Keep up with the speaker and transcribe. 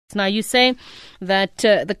Now, you say that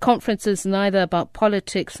the conference is neither about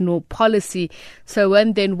politics nor policy. So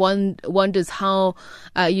one wonders how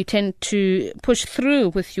you tend to push through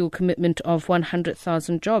with your commitment of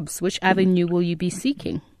 100,000 jobs. Which avenue will you be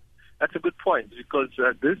seeking? That's a good point, because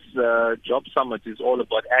this job summit is all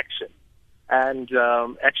about action. And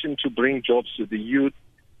action to bring jobs to the youth,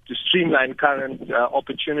 to streamline current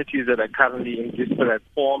opportunities that are currently in disparate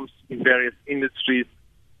forms in various industries.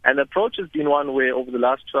 And the approach has been one where over the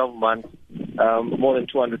last 12 months, more than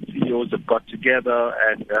 200 CEOs have got together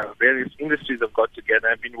and various industries have got together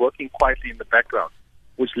and have been working quietly in the background,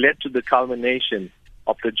 which led to the culmination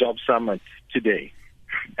of the Job Summit today.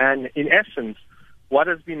 And in essence, what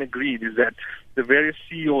has been agreed is that the various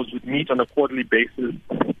CEOs would meet on a quarterly basis.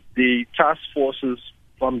 The task forces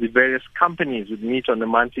from the various companies would meet on a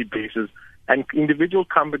monthly basis, and individual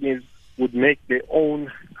companies would make their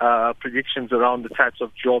own predictions around the types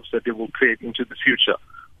of jobs that they will create into the future.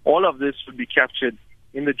 All of this would be captured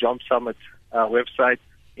in the Job Summit website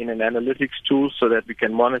in an analytics tool so that we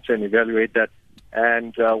can monitor and evaluate that.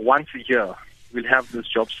 And once a year, we'll have this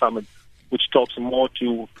Job Summit, which talks more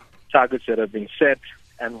to targets that have been set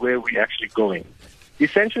and where we're actually going.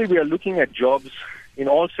 Essentially, we are looking at jobs in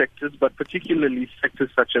all sectors, but particularly sectors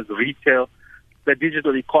such as retail, the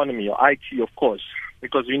digital economy, or IT, of course,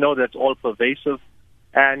 because we know that's all pervasive.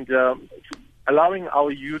 And allowing our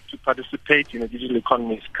youth to participate in the digital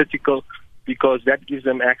economy is critical because that gives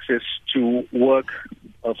them access to work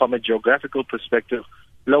from a geographical perspective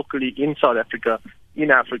locally in South Africa,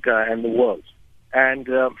 in Africa, and the world. And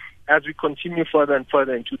as we continue further and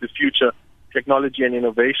further into the future, technology and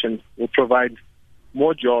innovation will provide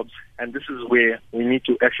more jobs, and this is where we need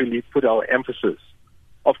to actually put our emphasis.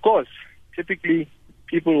 Of course, typically,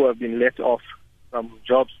 people who have been let off from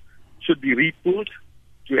jobs should be repooled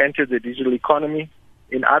to enter the digital economy.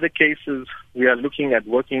 In other cases, we are looking at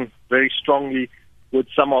working very strongly with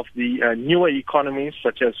some of the newer economies,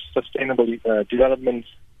 such as sustainable development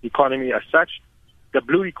economy as such. The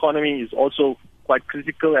blue economy is also quite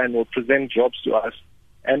critical and will present jobs to us.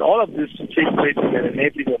 And all of this to take place in an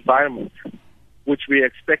enabling environment, which we are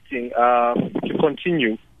expecting to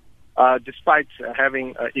continue despite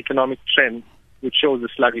having an economic trend which shows a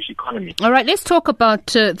sluggish economy. All right, let's talk about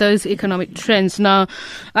those economic trends. Now,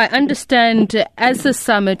 I understand as the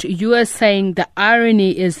summit, you are saying the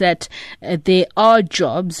irony is that there are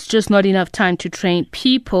jobs, just not enough time to train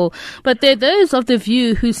people. But there are those of the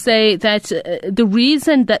view who say that the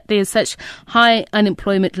reason that there's such high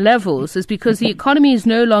unemployment levels is because the economy is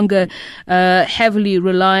no longer heavily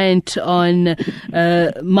reliant on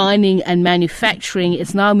mining and manufacturing.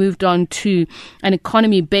 It's now moved on to an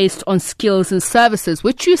economy based on skills and services,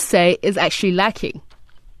 which you say is actually lacking.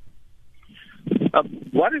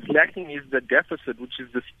 What is lacking is the deficit, which is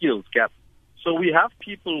the skills gap. So we have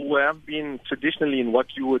people who have been traditionally in what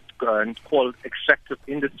you would call extractive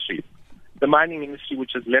industries. The mining industry,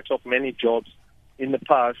 which has let off many jobs in the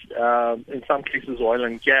past, in some cases oil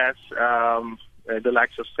and gas, the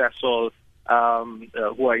likes of Sasol,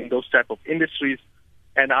 who are in those type of industries,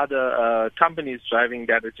 and other companies driving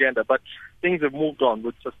that agenda. But things have moved on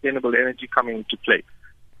with sustainable energy coming into play.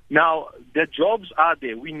 Now, the jobs are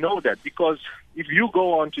there. We know that because if you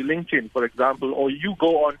go on to LinkedIn, for example, or you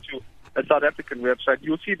go on to a South African website,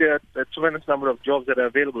 you'll see there are a tremendous number of jobs that are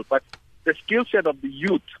available. But the skill set of the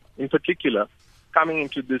youth, in particular, coming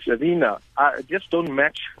into this arena, just don't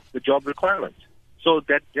match the job requirements. So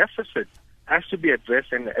that deficit has to be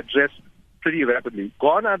addressed and addressed pretty rapidly.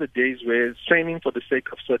 Gone are the days where training for the sake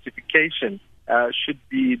of certification should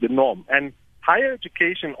be the norm. And higher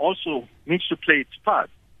education also needs to play its part,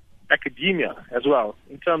 academia as well,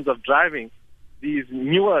 in terms of driving these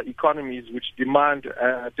newer economies which demand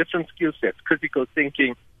different skill sets, critical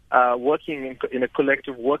thinking, working in a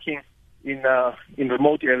collective, working in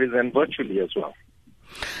remote areas and virtually as well.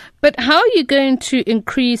 But how are you going to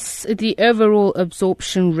increase the overall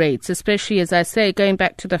absorption rates, especially, as I say, going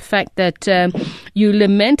back to the fact that you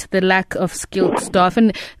lament the lack of skilled staff?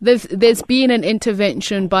 And there's been an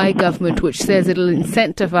intervention by government which says it'll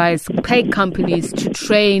incentivize paid companies to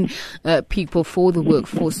train people for the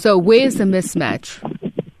workforce. So where's the mismatch?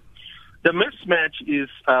 The mismatch is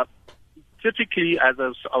typically, as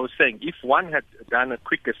I was saying, if one had done a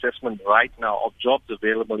quick assessment right now of jobs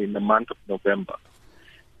available in the month of November,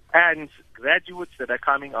 and graduates that are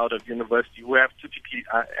coming out of university who have typically,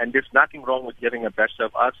 and there's nothing wrong with getting a Bachelor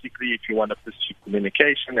of Arts degree if you want to pursue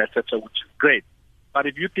communication, etc., which is great. But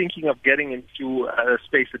if you're thinking of getting into a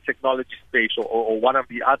space, a technology space, or one of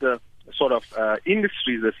the other sort of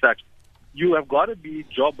industries as such, you have got to be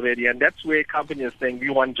job ready, and that's where companies are saying we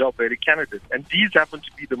want job ready candidates, and these happen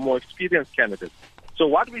to be the more experienced candidates. So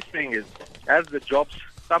what we're saying is, as the Jobs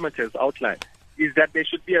Summit has outlined, is that there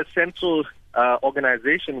should be a central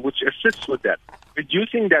organization which assists with that,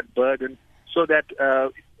 reducing that burden so that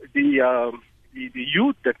the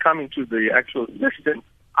youth that come into the actual system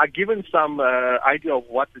are given some idea of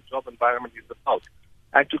what the job environment is about,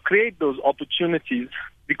 and to create those opportunities,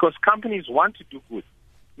 because companies want to do good.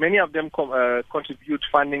 Many of them contribute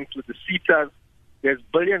funding to the SETAs. There's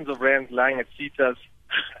billions of rands lying at SETAs,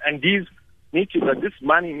 and this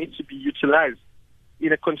money needs to be utilized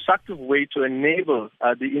in a constructive way to enable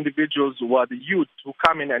the individuals who are the youth who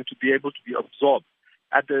come in and to be able to be absorbed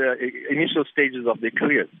at the initial stages of their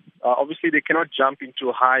careers. Obviously, they cannot jump into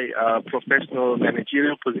a high professional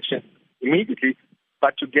managerial position immediately,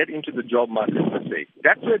 but to get into the job market, per se.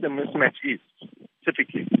 That's where the mismatch is,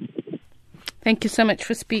 typically. Thank you so much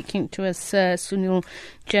for speaking to us, Sunil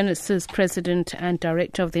Genesis, President and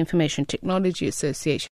Director of the Information Technology Association.